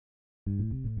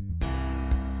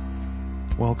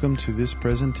Welcome to this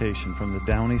presentation from the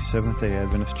Downey Seventh-day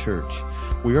Adventist Church.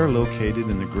 We are located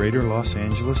in the greater Los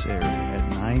Angeles area at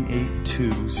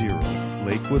 9820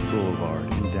 Lakewood Boulevard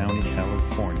in Downey,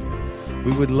 California.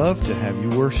 We would love to have you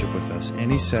worship with us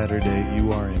any Saturday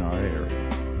you are in our area.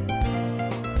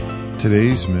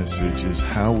 Today's message is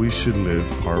How We Should Live,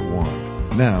 Part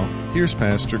 1. Now, here's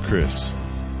Pastor Chris.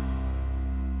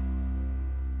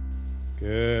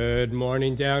 Good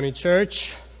morning, Downey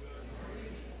Church.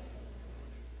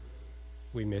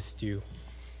 We missed you.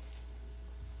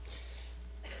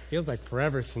 Feels like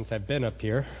forever since I've been up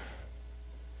here.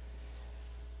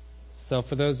 So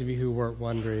for those of you who weren't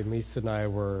wondering, Lisa and I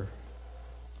were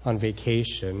on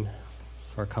vacation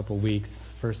for a couple weeks.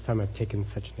 First time I've taken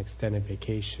such an extended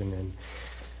vacation, and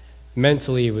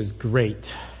mentally it was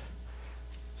great.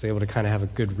 I was able to kind of have a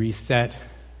good reset,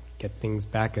 get things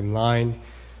back in line.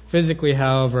 Physically,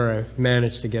 however, I've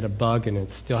managed to get a bug and it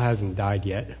still hasn't died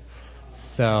yet.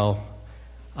 So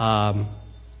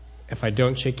if I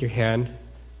don't shake your hand,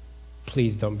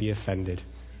 please don't be offended.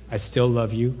 I still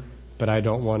love you, but I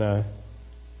don't want to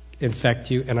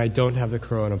infect you, and I don't have the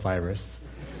coronavirus.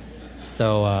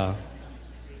 So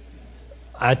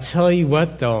I tell you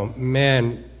what, though,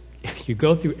 man, if you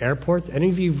go through airports, any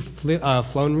of you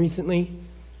flown recently?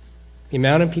 The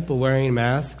amount of people wearing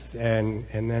masks, and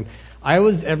then I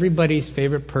was everybody's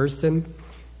favorite person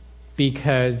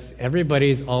because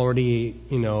everybody's already,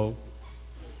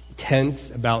 tense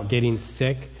about getting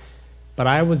sick. But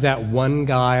I was that one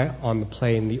guy on the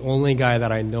plane, the only guy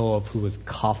that I know of who was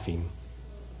coughing.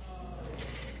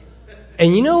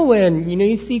 And when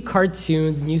you see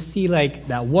cartoons and you see like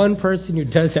that one person who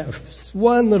does that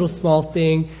one little small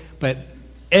thing, but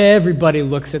everybody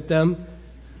looks at them.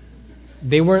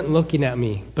 They weren't looking at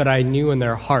me, but I knew in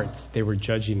their hearts they were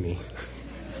judging me.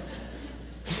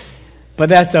 But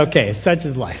that's okay. Such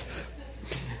is life.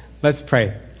 Let's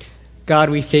pray.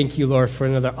 God, we thank you, Lord, for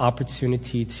another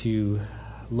opportunity to,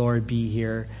 Lord, be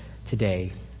here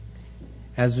today.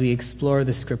 As we explore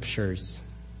the Scriptures,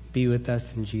 be with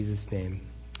us in Jesus' name.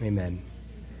 Amen.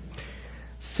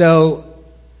 So,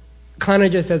 kind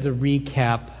of just as a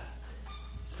recap,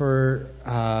 for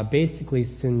basically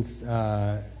since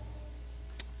we're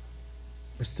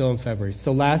still in February.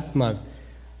 So last month,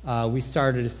 we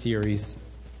started a series.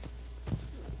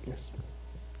 Yes,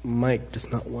 Mike does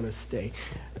not want to stay.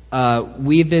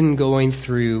 We've been going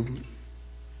through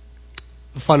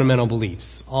fundamental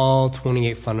beliefs, all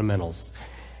 28 fundamentals.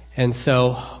 And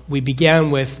so we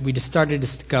just started to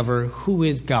discover who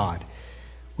is God.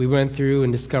 We went through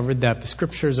and discovered that the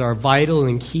Scriptures are vital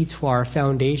and key to our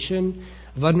foundation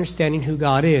of understanding who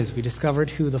God is. We discovered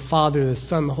who the Father, the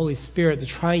Son, the Holy Spirit, the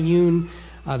triune,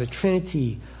 the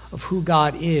Trinity of who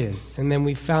God is. And then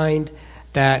we find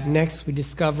that next we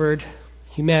discovered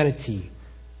humanity.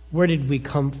 Where did we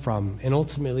come from? And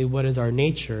ultimately, what is our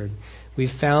nature? We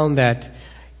found that,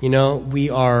 we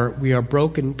are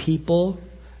broken people,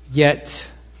 yet,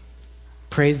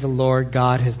 praise the Lord,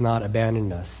 God has not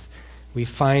abandoned us. We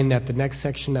find that the next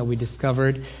section that we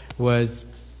discovered was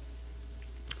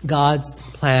God's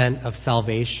plan of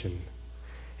salvation.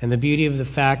 And the beauty of the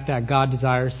fact that God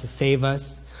desires to save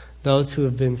us, those who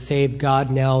have been saved,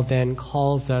 God now then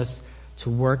calls us to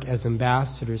work as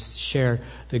ambassadors to share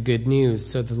the good news.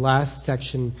 So the last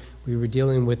section we were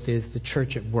dealing with is the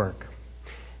church at work.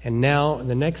 And now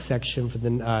the next section for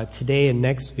today and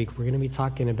next week, we're going to be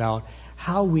talking about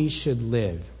how we should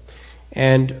live.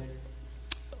 And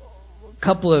a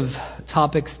couple of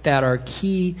topics that are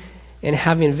key in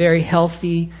having a very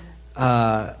healthy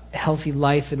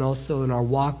life and also in our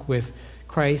walk with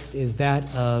Christ is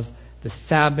that of the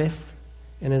Sabbath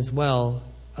and as well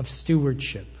of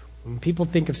stewardship. When people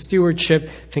think of stewardship,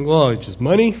 think, well, it's just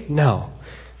money? No.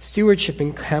 Stewardship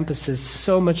encompasses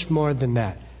so much more than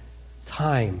that.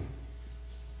 Time.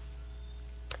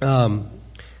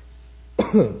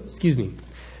 Excuse me.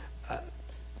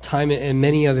 Time and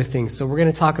many other things. So we're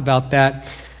going to talk about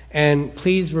that. And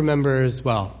please remember as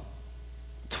well,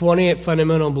 28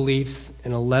 fundamental beliefs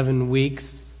in 11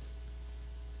 weeks.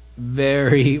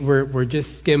 We're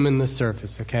just skimming the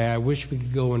surface, okay? I wish we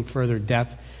could go in further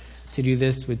depth. To do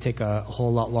this would take a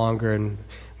whole lot longer, and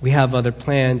we have other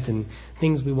plans and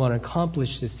things we want to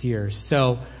accomplish this year.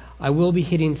 So I will be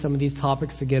hitting some of these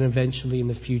topics again eventually in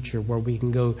the future where we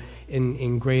can go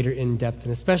in greater in-depth,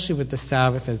 and especially with the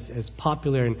Sabbath as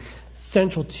popular and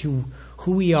central to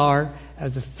who we are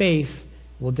as a faith,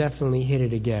 we'll definitely hit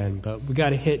it again. But we got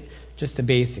to hit just the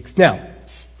basics. Now,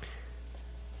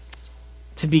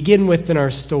 to begin with in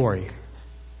our story,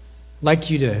 I'd like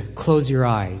you to close your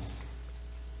eyes.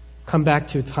 Come back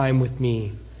to a time with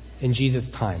me in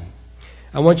Jesus' time.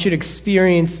 I want you to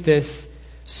experience this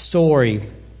story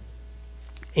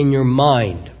in your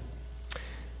mind.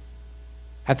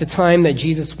 At the time that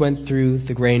Jesus went through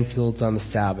the grain fields on the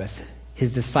Sabbath,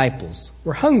 his disciples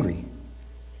were hungry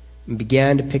and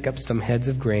began to pick up some heads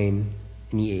of grain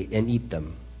and eat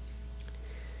them.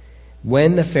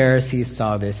 When the Pharisees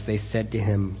saw this, they said to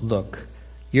him, "Look,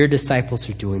 your disciples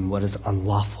are doing what is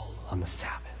unlawful on the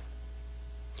Sabbath."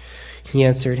 He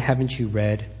answered, "Haven't you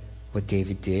read what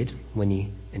David did when he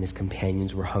and his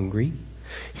companions were hungry?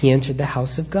 He entered the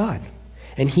house of God,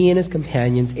 and he and his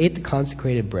companions ate the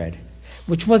consecrated bread,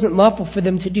 which wasn't lawful for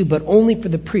them to do, but only for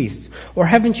the priests. Or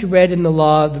haven't you read in the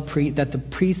law of that the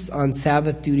priests on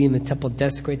Sabbath duty in the temple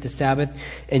desecrate the Sabbath,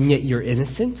 and yet you're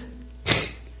innocent?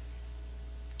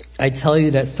 I tell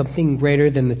you that something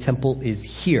greater than the temple is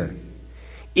here.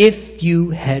 If you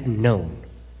had known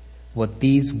what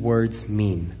these words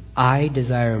mean, 'I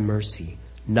desire mercy,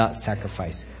 not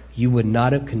sacrifice,' you would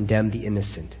not have condemned the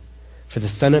innocent. For the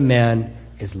Son of Man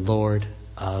is Lord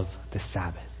of the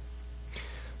Sabbath."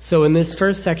 So in this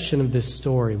first section of this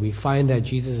story, we find that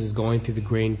Jesus is going through the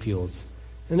grain fields.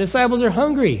 And the disciples are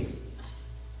hungry.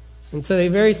 And so they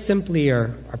very simply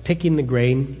are picking the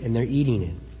grain and they're eating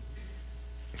it.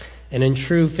 And in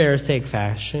true Pharisaic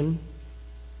fashion,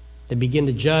 they begin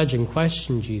to judge and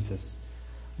question Jesus.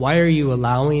 Why are you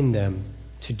allowing them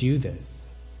to do this?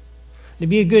 To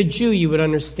be a good Jew, you would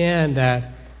understand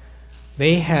that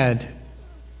they had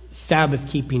Sabbath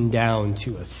keeping down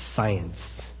to a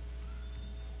science.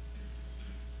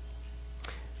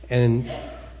 And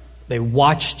they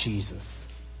watched Jesus,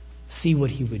 see what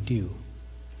he would do.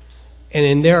 And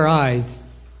in their eyes,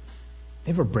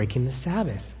 they were breaking the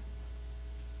Sabbath.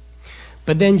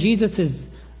 But then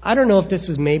I don't know if this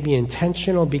was maybe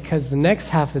intentional, because the next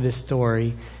half of this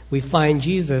story, we find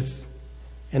Jesus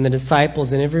and the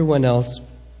disciples and everyone else,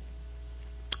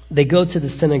 they go to the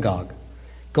synagogue.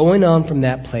 Going on from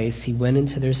that place, he went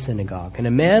into their synagogue, and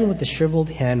a man with a shriveled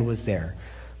hand was there,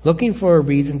 looking for a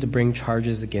reason to bring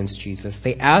charges against Jesus.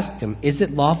 They asked him, "Is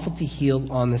it lawful to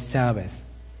heal on the Sabbath?"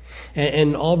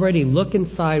 And already look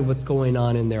inside what's going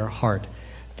on in their heart.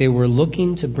 They were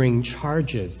looking to bring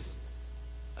charges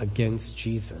against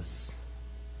Jesus.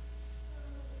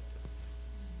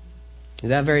 Is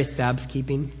that very Sabbath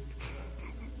keeping?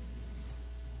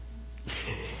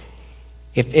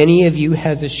 "If any of you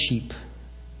has a sheep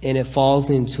and it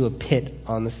falls into a pit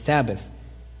on the Sabbath,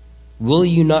 will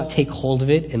you not take hold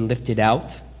of it and lift it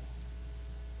out?"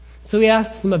 So he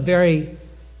asks them a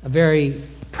very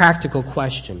practical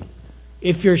question.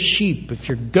 If your sheep, if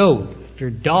your goat, if your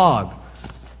dog,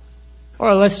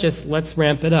 or let's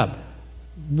ramp it up.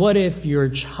 What if your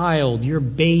child, your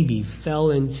baby,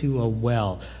 fell into a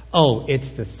well? Oh,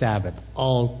 it's the Sabbath.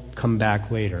 I'll come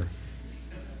back later.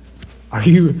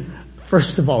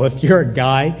 First of all, if you're a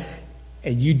guy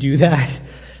and you do that,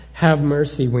 have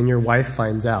mercy when your wife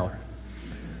finds out.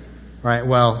 Right?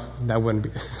 Well, that wouldn't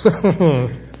be.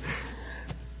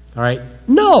 All right?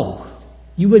 No!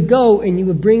 You would go and you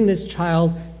would bring this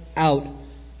child out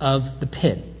of the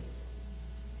pit.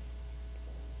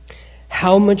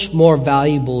 How much more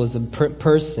valuable is a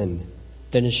person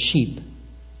than a sheep?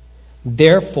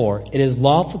 Therefore, it is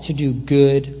lawful to do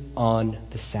good on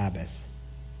the Sabbath.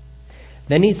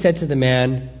 Then he said to the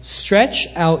man, "Stretch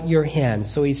out your hand."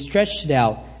 So he stretched it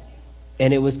out,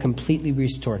 and it was completely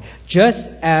restored,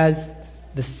 just as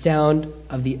sound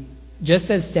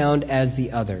as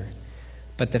the other.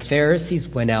 But the Pharisees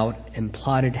went out and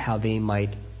plotted how they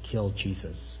might kill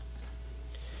Jesus.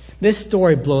 This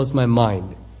story blows my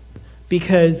mind,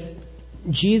 because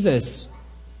Jesus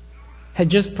had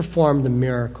just performed a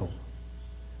miracle.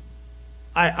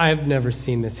 I've never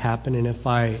seen this happen, and if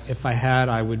I had,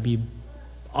 I would be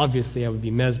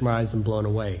mesmerized and blown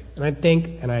away. And I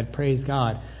think, and I'd praise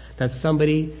God, that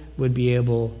somebody would be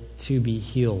able to be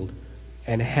healed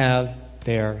and have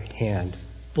their hand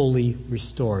fully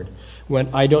restored.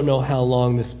 When I don't know how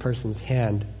long this person's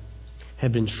hand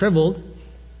had been shriveled,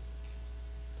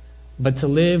 but to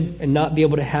live and not be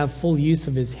able to have full use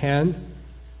of his hands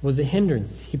was a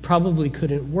hindrance. He probably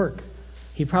couldn't work.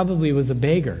 He probably was a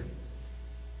beggar.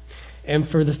 And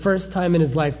for the first time in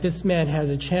his life, this man has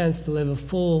a chance to live a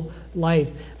full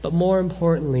life. But more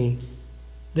importantly,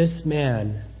 this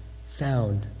man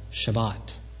found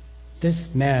Shabbat.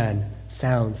 This man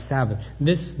found Sabbath.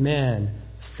 This man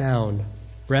found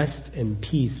rest and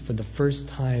peace for the first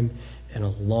time in a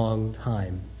long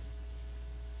time.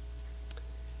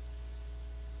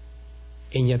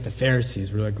 And yet the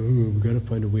Pharisees were like, we've got to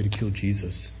find a way to kill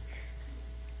Jesus.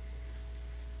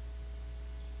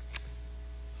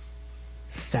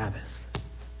 Sabbath.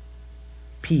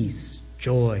 Peace,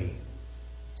 joy,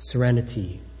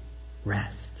 serenity,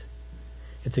 rest.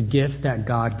 It's a gift that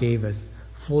God gave us,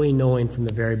 fully knowing from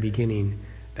the very beginning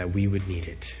that we would need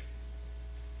it.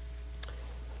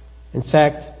 In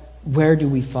fact, where do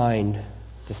we find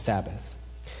the Sabbath?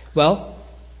 Well,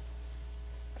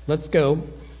 let's go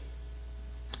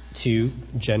to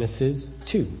Genesis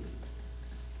 2.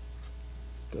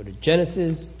 Go to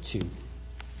Genesis 2.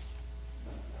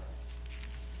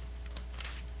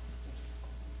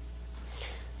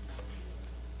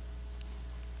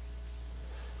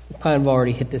 I kind of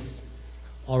already hit this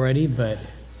already, but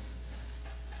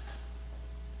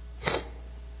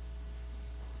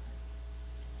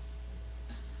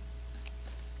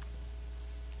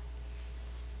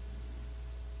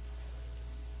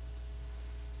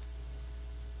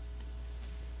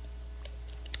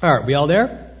all right, we all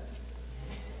there?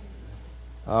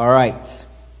 All right.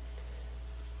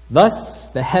 Thus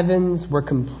the heavens were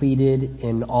completed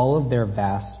in all of their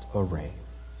vast array.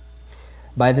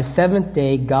 By the seventh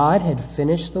day, God had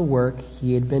finished the work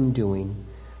he had been doing.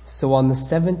 So on the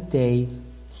seventh day,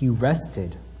 he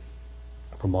rested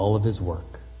from all of his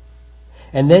work.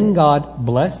 And then God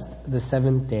blessed the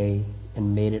seventh day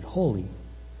and made it holy,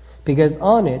 because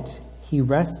on it he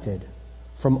rested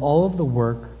from all of the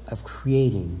work of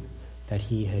creating that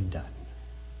he had done.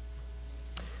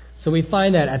 So we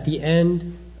find that at the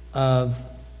end of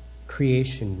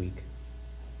creation week,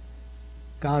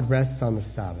 God rests on the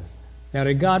Sabbath. Now,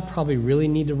 did God probably really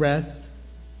need to rest?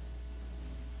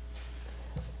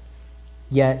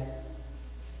 Yet,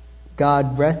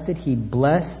 God rested, he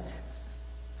blessed,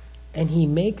 and he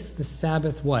makes the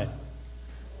Sabbath what?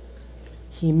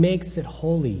 He makes it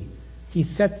holy. He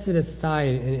sets it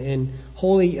aside, and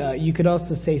holy, you could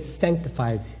also say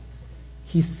sanctifies.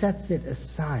 He sets it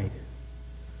aside.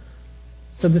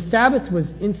 So the Sabbath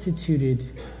was instituted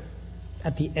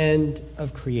at the end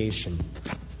of creation.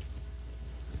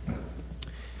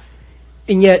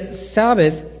 And yet,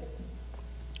 Sabbath,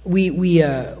 we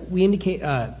indicate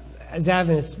as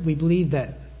Adventists, we believe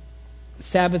that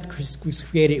Sabbath was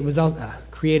created. It was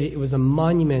created. It was a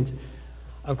monument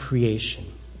of creation.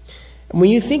 And when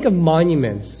you think of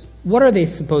monuments, what are they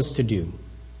supposed to do?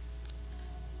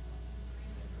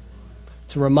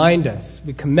 To remind us.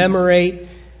 We commemorate,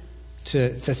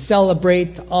 to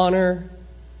celebrate, to honor,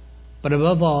 but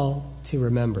above all, to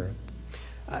remember.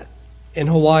 In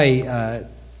Hawaii,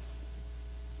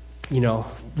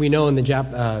 we know in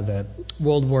the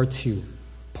World War II,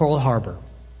 Pearl Harbor,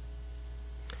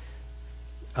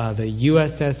 the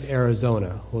USS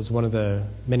Arizona was one of the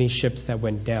many ships that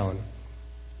went down.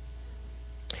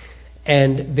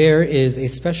 And there is a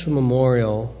special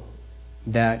memorial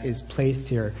that is placed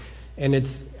here. And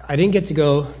I didn't get to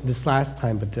go this last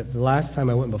time, but the last time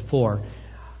I went before,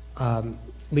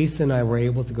 Lisa and I were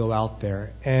able to go out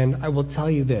there. And I will tell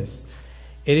you this,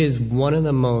 it is one of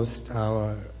the most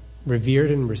revered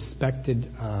and respected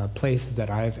places that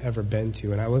I've ever been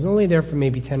to. And I was only there for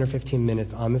maybe 10 or 15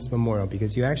 minutes on this memorial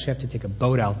because you actually have to take a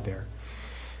boat out there.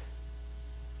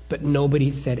 But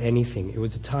nobody said anything. It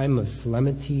was a time of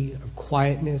solemnity, of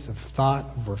quietness, of thought,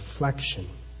 of reflection.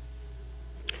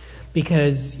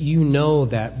 Because you know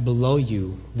that below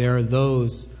you there are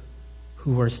those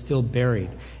who are still buried.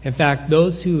 In fact,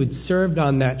 those who had served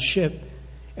on that ship,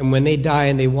 and when they die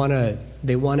and they want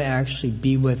to actually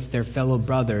be with their fellow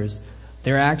brothers,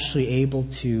 they're actually able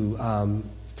to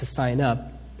sign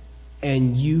up,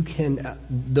 and you can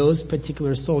those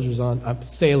particular sailors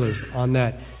on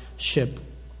that ship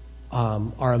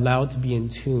are allowed to be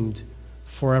entombed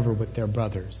forever with their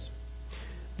brothers.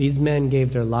 These men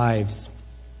gave their lives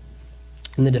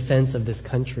in the defense of this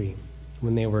country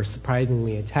when they were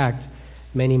surprisingly attacked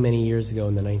many, many years ago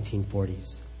in the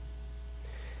 1940s.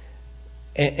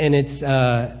 And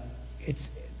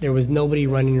there was nobody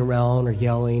running around or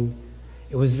yelling.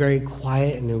 It was very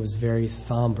quiet and it was very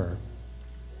somber.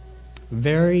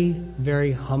 Very,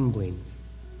 very humbling.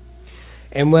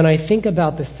 And when I think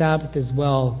about the Sabbath as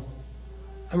well,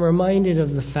 I'm reminded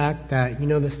of the fact that,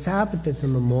 the Sabbath is a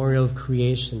memorial of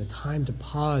creation, a time to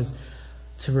pause,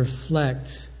 to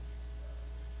reflect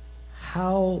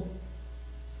how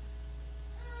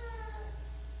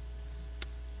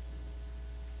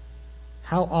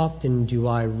often do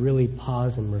I really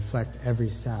pause and reflect every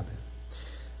Sabbath?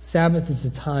 Sabbath is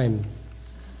a time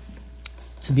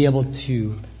to be able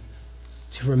to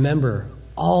remember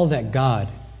all that God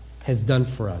has done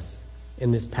for us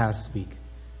in this past week.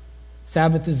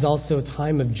 Sabbath is also a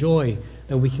time of joy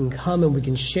that we can come and we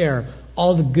can share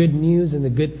all the good news and the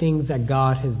good things that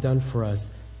God has done for us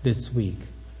this week.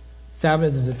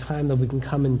 Sabbath is a time that we can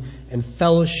come and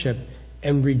fellowship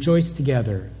and rejoice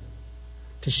together,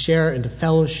 to share and to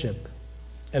fellowship,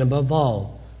 and above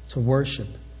all, to worship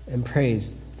and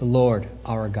praise the Lord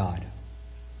our God.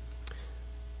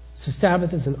 So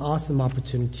Sabbath is an awesome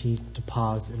opportunity to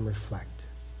pause and reflect.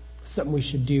 Something we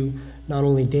should do not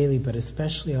only daily, but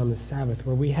especially on the Sabbath,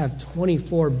 where we have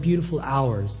 24 beautiful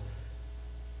hours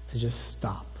to just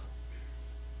stop.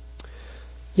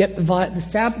 Yet the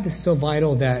Sabbath is so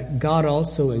vital that God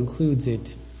also includes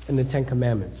it in the Ten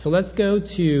Commandments. So let's go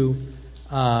to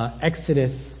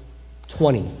Exodus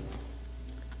 20.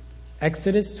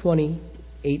 Exodus 20,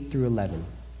 8 through 11.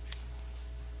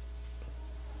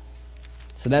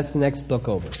 So that's the next book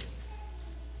over.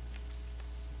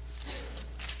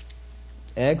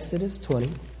 Exodus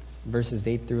 20, verses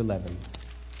 8 through 11.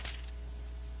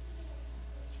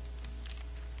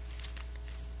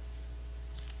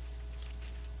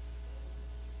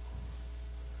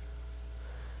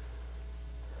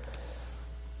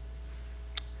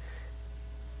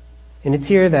 And it's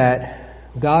here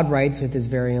that God writes with his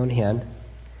very own hand,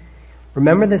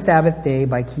 "Remember the Sabbath day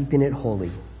by keeping it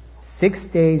holy. 6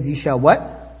 days you shall"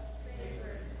 what?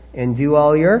 "And do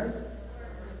all your...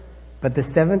 But the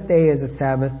seventh day is a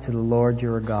Sabbath to the Lord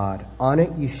your God. On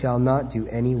it you shall not do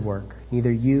any work,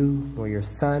 neither you, nor your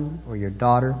son, or your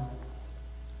daughter,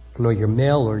 nor your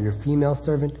male or your female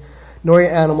servant, nor your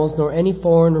animals, nor any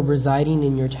foreigner residing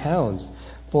in your towns.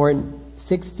 For in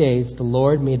 6 days the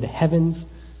Lord made the heavens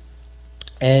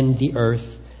and the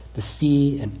earth, the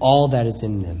sea, and all that is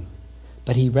in them.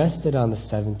 But he rested on the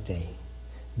seventh day.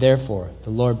 Therefore the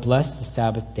Lord blessed the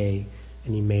Sabbath day,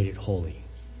 and he made it holy."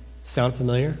 Sound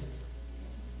familiar?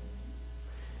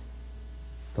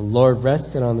 The Lord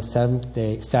rested on the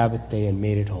Sabbath day, and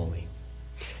made it holy.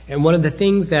 And one of the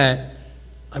things that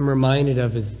I'm reminded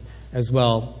of is, as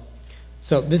well,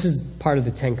 so this is part of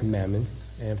the Ten Commandments.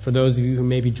 And for those of you who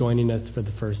may be joining us for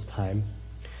the first time,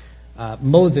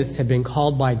 Moses had been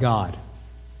called by God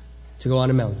to go on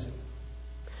a mountain.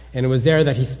 And it was there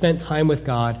that he spent time with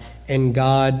God, and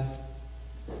God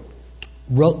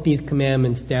wrote these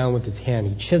commandments down with his hand.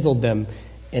 He chiseled them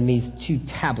in these 2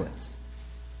 tablets.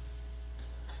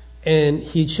 And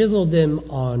he chiseled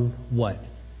them on what?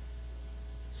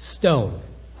 Stone.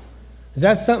 Is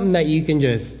that something that you can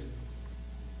just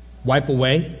wipe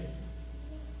away?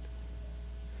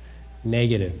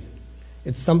 Negative.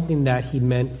 It's something that he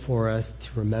meant for us to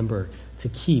remember, to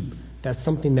keep. That's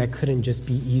something that couldn't just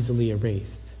be easily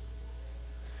erased.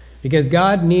 Because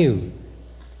God knew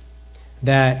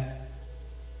that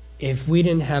if we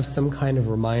didn't have some kind of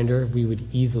reminder, we would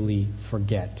easily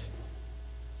forget.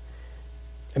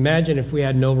 Imagine if we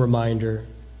had no reminder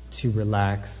to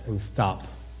relax and stop.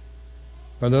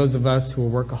 For those of us who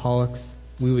are workaholics,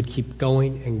 we would keep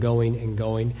going and going and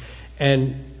going.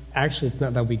 And actually, it's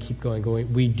not that we keep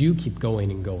going. We do keep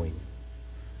going and going.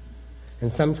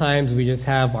 And sometimes we just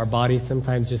have our bodies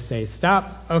sometimes just say,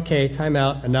 "Stop, okay, time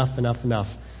out, enough.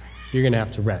 You're going to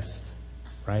have to rest,"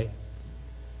 right?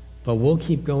 But we'll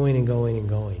keep going and going and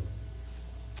going.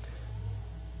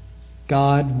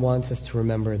 God wants us to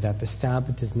remember that the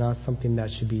Sabbath is not something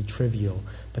that should be trivial,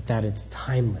 but that it's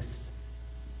timeless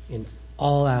in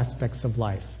all aspects of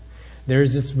life. There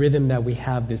is this rhythm that we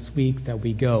have this week that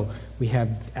we go. We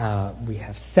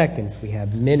have seconds, we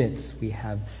have minutes, we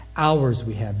have hours,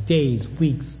 we have days,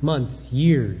 weeks, months,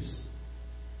 years.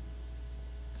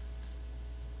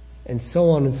 And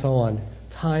so on and so on.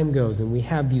 Time goes, and we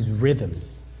have these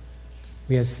rhythms.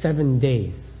 We have 7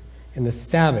 days. And the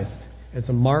Sabbath is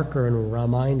a marker and a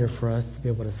reminder for us to be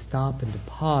able to stop and to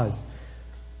pause,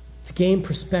 to gain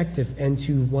perspective, and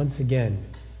to, once again,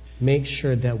 make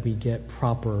sure that we get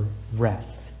proper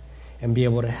rest and be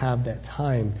able to have that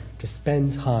time to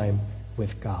spend time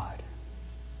with God.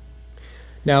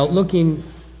 Now, I'm going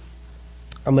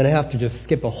to have to just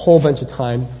skip a whole bunch of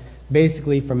time,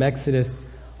 basically from Exodus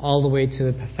all the way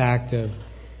to the fact of,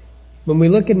 when we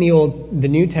look in the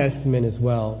New Testament as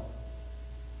well,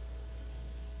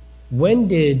 when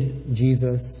did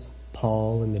Jesus,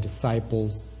 Paul, and the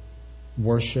disciples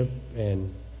worship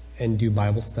and do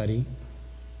Bible study?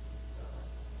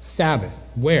 Sabbath.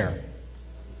 Where?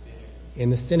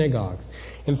 In the synagogues.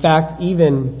 In fact,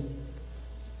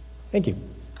 thank you.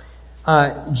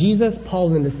 Jesus,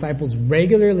 Paul, and the disciples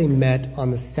regularly met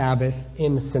on the Sabbath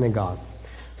in the synagogue.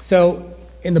 So,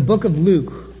 in the book of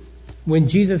Luke, when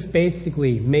Jesus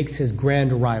basically makes his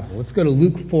grand arrival, let's go to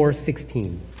Luke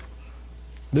 4:16.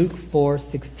 Luke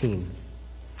 4:16.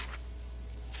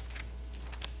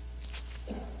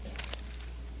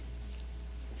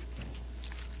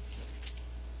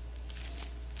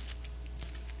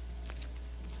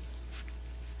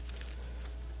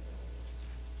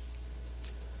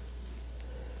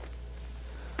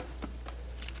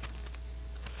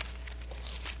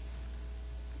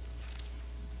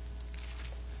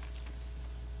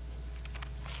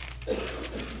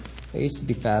 I used to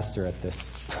be faster at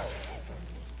this.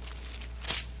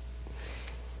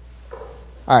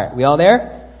 All right, we all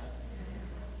there?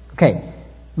 Okay.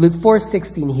 Luke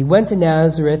 4:16, he went to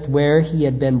Nazareth where he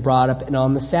had been brought up, and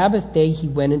on the Sabbath day he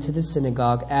went into the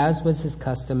synagogue, as was his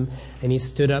custom, and he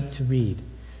stood up to read.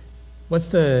 What's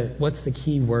the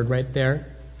key word right there?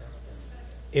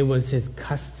 It was his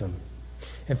custom.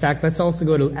 In fact, let's also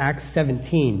go to Acts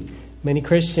 17. Many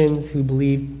Christians who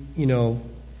believe,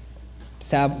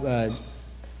 Sabbath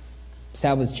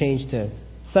was changed to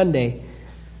Sunday.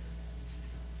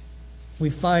 We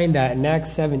find that in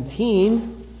Acts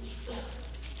 17,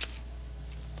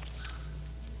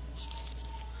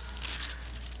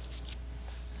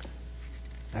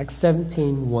 Acts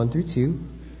 17, 1 through 2.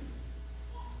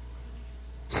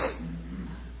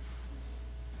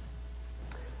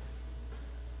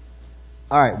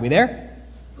 All right, we there?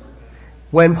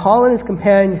 When Paul and his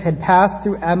companions had passed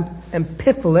through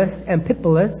Amphipolis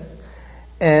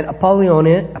and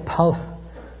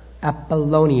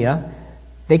Apollonia,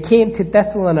 they came to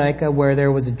Thessalonica, where there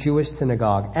was a Jewish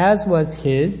synagogue, as was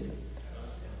his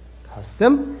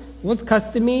custom. What's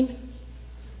custom mean?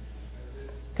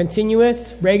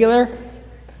 Continuous? Regular?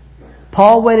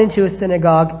 Paul went into a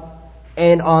synagogue,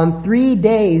 and on 3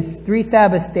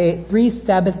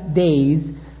 Sabbath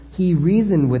days, he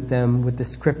reasoned with them with the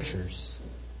scriptures.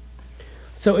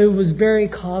 So it was very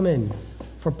common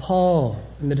for Paul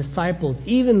and the disciples,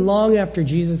 even long after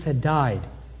Jesus had died,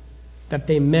 that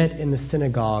they met in the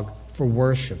synagogue for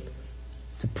worship,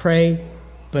 to pray,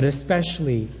 but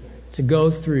especially to go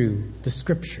through the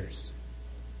scriptures.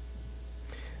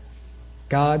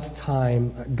 God's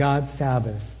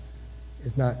Sabbath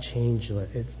is not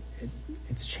changeless.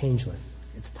 It's changeless.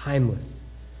 It's timeless.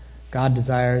 God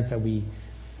desires that we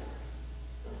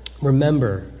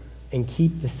remember and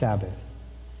keep the Sabbath,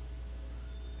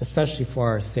 especially for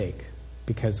our sake,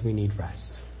 because we need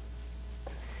rest.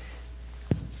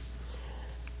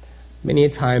 Many a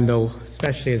time, though,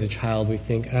 especially as a child, we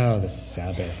think, the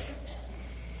Sabbath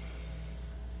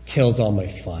kills all my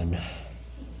fun.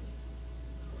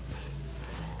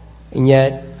 And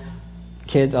yet,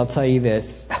 kids, I'll tell you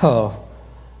this.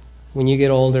 When you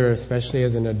get older, especially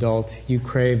as an adult, you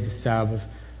crave the Sabbath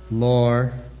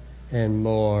more and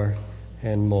more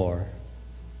and more.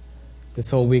 This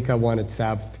whole week I wanted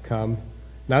Sabbath to come.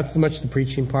 Not so much the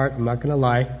preaching part, I'm not going to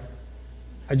lie.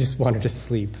 I just wanted to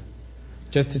sleep.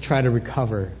 Just to try to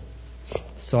recover,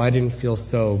 so I didn't feel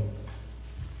so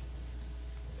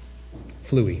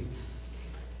fluey.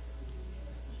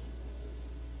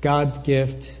 God's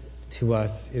gift to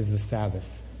us is the Sabbath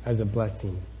as a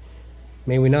blessing.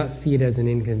 May we not see it as an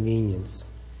inconvenience,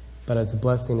 but as a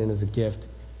blessing and as a gift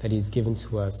that He's given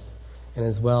to us, and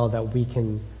as well that we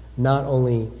can not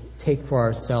only take for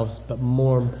ourselves, but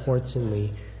more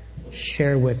importantly,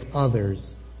 share with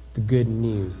others the good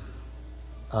news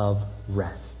of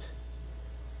rest.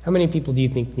 How many people do you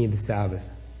think need the Sabbath?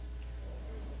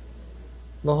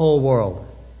 The whole world.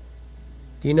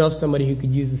 Do you know of somebody who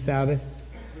could use the Sabbath?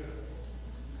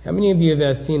 How many of you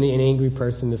have seen an angry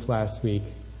person this last week?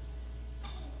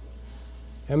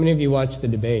 How many of you watched the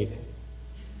debate?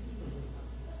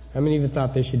 How many of you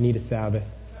thought they should need a Sabbath?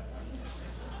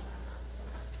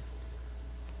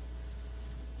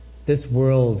 This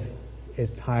world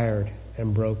is tired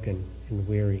and broken and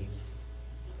weary.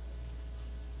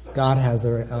 God has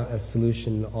a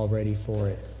solution already for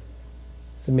it.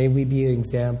 So may we be an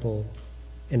example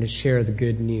and to share the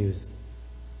good news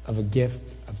of a gift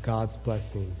of God's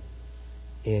blessing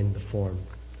in the form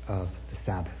of the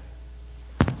Sabbath.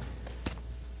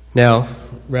 Now,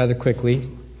 rather quickly,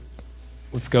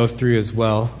 let's go through as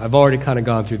well. I've already kind of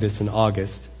gone through this in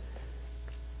August.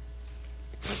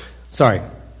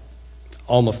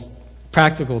 Almost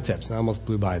practical tips. I almost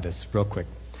blew by this real quick.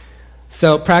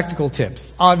 So, practical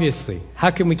tips. Obviously,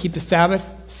 how can we keep the Sabbath?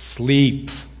 Sleep.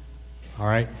 All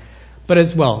right? But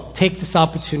as well, take this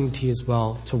opportunity as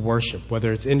well to worship,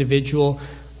 whether it's individual,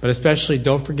 but especially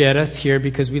don't forget us here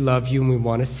because we love you and we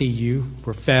want to see you.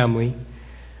 We're family.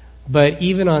 But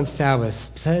even on Sabbath,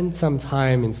 spend some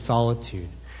time in solitude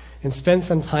and spend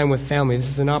some time with family. This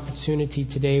is an opportunity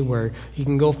today where you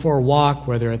can go for a walk,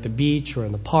 whether at the beach or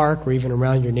in the park or even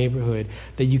around your neighborhood,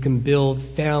 that you can build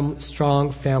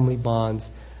strong family bonds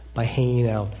by hanging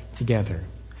out together.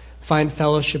 Find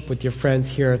fellowship with your friends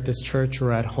here at this church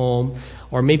or at home,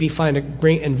 or maybe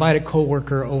invite a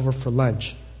coworker over for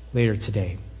lunch later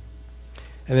today.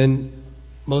 And then,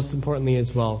 most importantly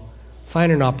as well,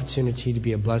 find an opportunity to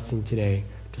be a blessing today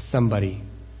to somebody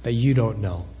that you don't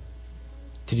know,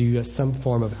 to do some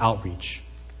form of outreach.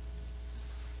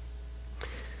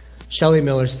 Shelley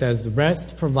Miller says, the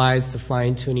rest provides the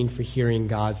fine-tuning for hearing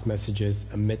God's messages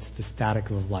amidst the static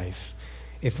of life.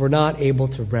 If we're not able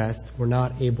to rest, we're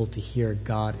not able to hear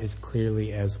God as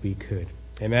clearly as we could.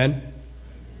 Amen?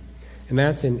 And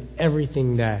that's in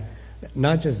everything that,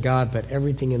 not just God, but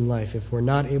everything in life. If we're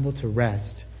not able to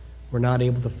rest, we're not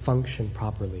able to function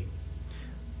properly.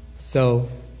 So,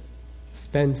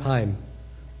 spend time.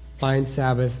 Find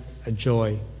Sabbath a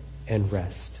joy and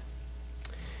rest.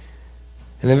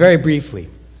 And then very briefly,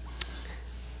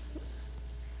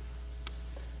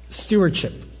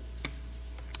 stewardship.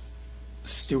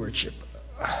 Stewardship.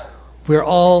 We're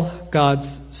all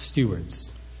God's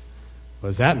stewards. What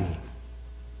does that mean?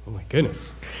 Oh my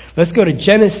goodness. Let's go to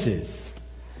Genesis.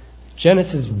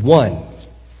 Genesis 1.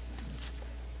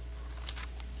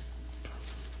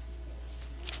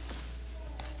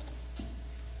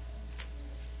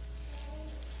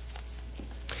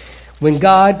 When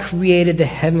God created the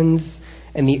heavens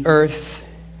and the earth,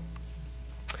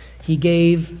 He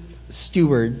gave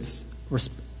stewards,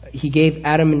 He gave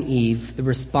Adam and Eve the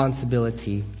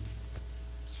responsibility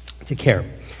to care.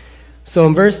 So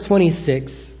in verse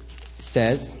 26 it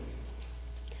says,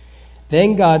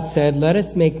 Then God said, Let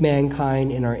us make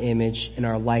mankind in our image, in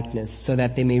our likeness, so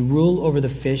that they may rule over the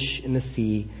fish in the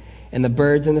sea, and the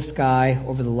birds in the sky,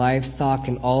 over the livestock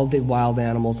and all the wild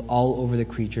animals, all over the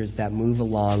creatures that move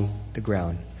along the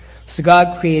ground. So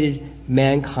God created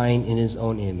mankind in His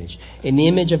own image. In the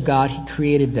image of God, He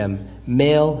created them.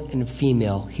 Male and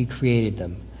female, He created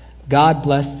them. God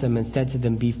blessed them and said to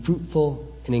them, Be fruitful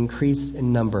and increase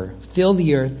in number. Fill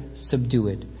the earth, subdue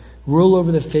it. Rule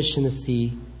over the fish in the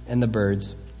sea and the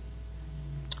birds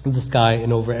of the sky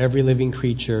and over every living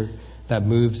creature that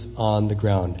moves on the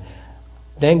ground.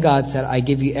 Then God said, I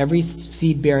give you every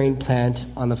seed-bearing plant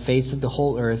on the face of the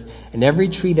whole earth, and every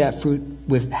tree that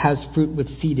has fruit with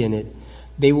seed in it.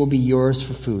 They will be yours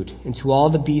for food. And to all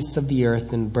the beasts of the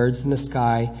earth and birds in the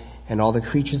sky and all the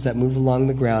creatures that move along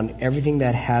the ground, everything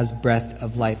that has breath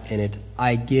of life in it,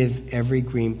 I give every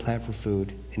green plant for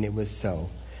food. And it was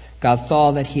so. God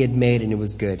saw that He had made, and it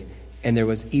was good. And there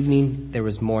was evening, there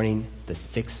was morning, the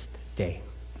sixth day.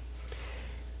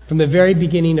 From the very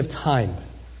beginning of time,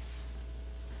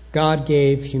 God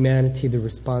gave humanity the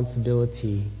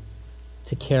responsibility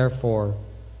to care for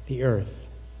the earth.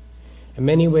 In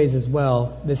many ways as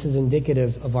well, this is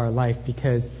indicative of our life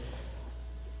because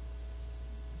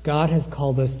God has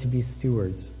called us to be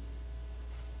stewards,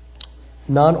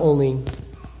 not only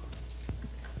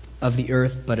of the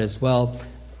earth, but as well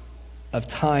of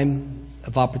time,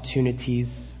 of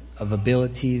opportunities, of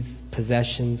abilities,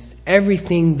 possessions.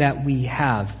 Everything that we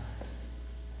have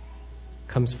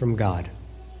comes from God.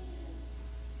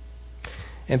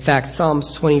 In fact,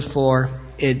 Psalms 24,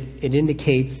 it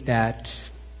indicates that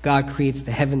God creates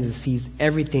the heavens and seas.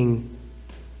 Everything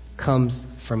comes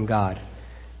from God.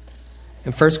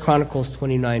 And 1 Chronicles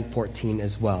 29:14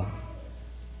 as well.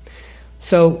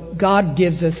 So God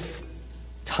gives us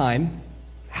time.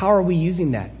 How are we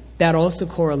using that? That also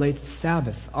correlates to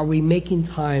Sabbath. Are we making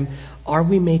time? Are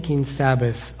we making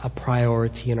Sabbath a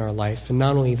priority in our life? And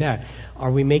not only that,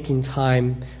 are we making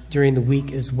time during the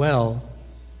week as well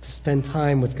to spend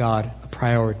time with God a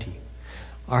priority?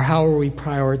 Or how are we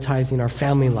prioritizing our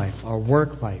family life, our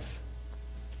work life?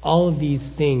 All of these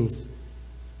things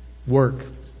work.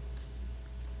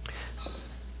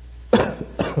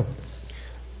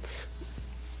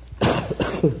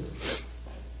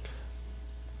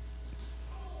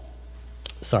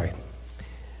 Sorry.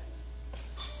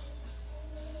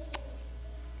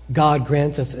 God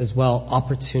grants us as well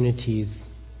opportunities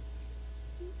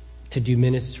to do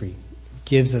ministry.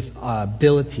 Gives us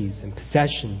abilities and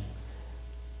possessions.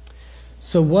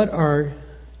 So what are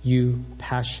you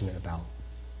passionate about?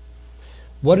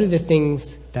 What are the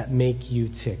things that make you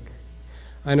tick?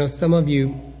 I know some of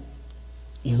you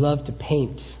love to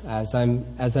paint. As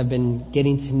I've been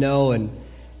getting to know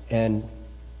and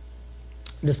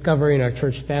discovering our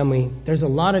church family, there's a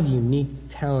lot of unique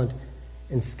talent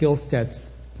and skill sets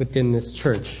within this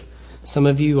church. Some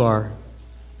of you are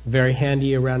very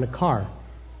handy around a car.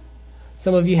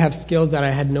 Some of you have skills that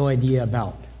I had no idea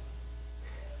about.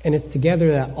 And it's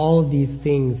together that all of these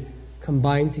things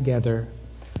combined together,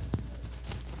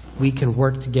 we can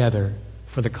work together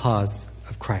for the cause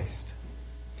of Christ.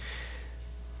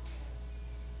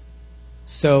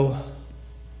 So,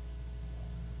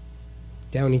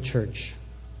 Downey Church,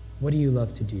 what do you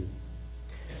love to do?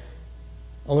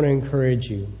 I want to encourage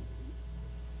you.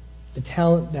 The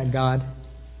talent that God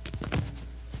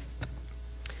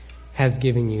has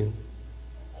given you,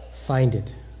 find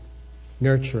it,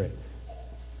 nurture it,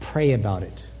 pray about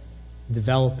it,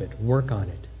 develop it, work on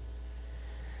it.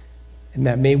 And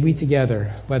that may we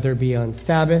together, whether it be on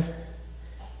Sabbath,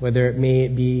 whether it may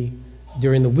be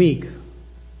during the week,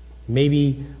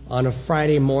 maybe on a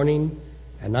Friday morning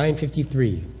at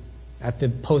 9:53 at the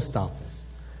post office,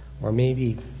 or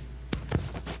maybe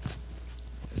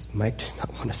this mic does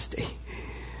not want to stay.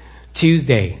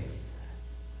 Tuesday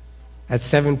at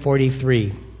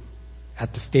 7:43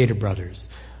 at the Stater Brothers.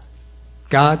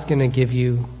 God's going to give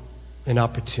you an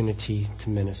opportunity to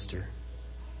minister.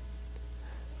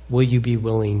 Will you be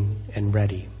willing and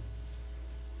ready?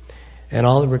 And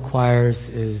all it requires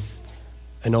is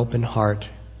an open heart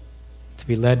to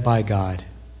be led by God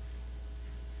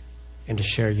and to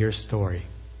share your story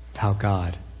of how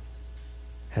God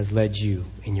has led you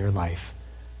in your life,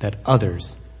 that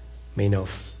others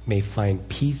may find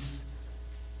peace,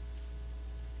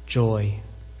 joy,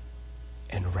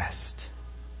 and rest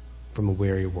from a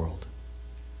weary world.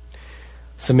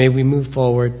 So may we move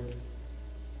forward.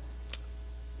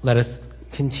 Let us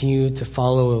continue to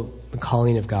follow the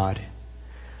calling of God.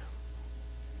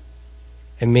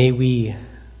 And may we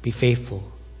be faithful.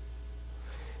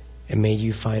 And may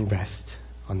you find rest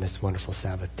on this wonderful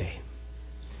Sabbath day.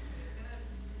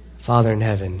 Father in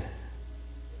heaven,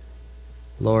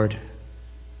 Lord,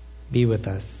 be with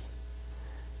us.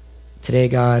 Today,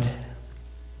 God,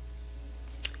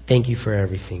 thank you for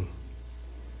everything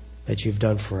that you've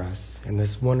done for us and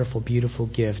this wonderful, beautiful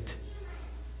gift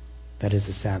that is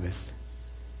the Sabbath.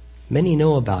 Many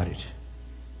know about it,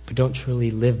 but don't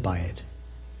truly live by it.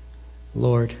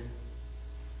 Lord,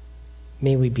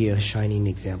 may we be a shining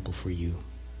example for you,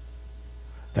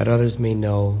 that others may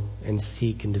know and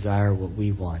seek and desire what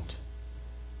we want,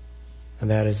 and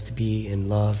that is to be in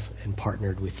love and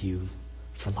partnered with you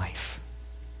for life.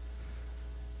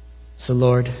 So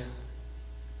Lord,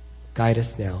 guide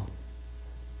us now.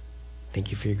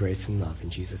 Thank you for your grace and love. In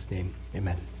Jesus' name,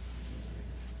 amen.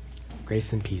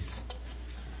 Grace and peace.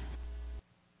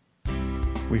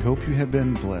 We hope you have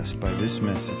been blessed by this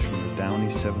message from the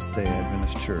Downey Seventh-day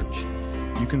Adventist Church.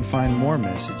 You can find more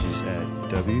messages at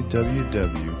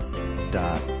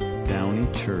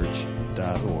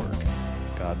www.downeychurch.org.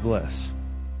 God bless.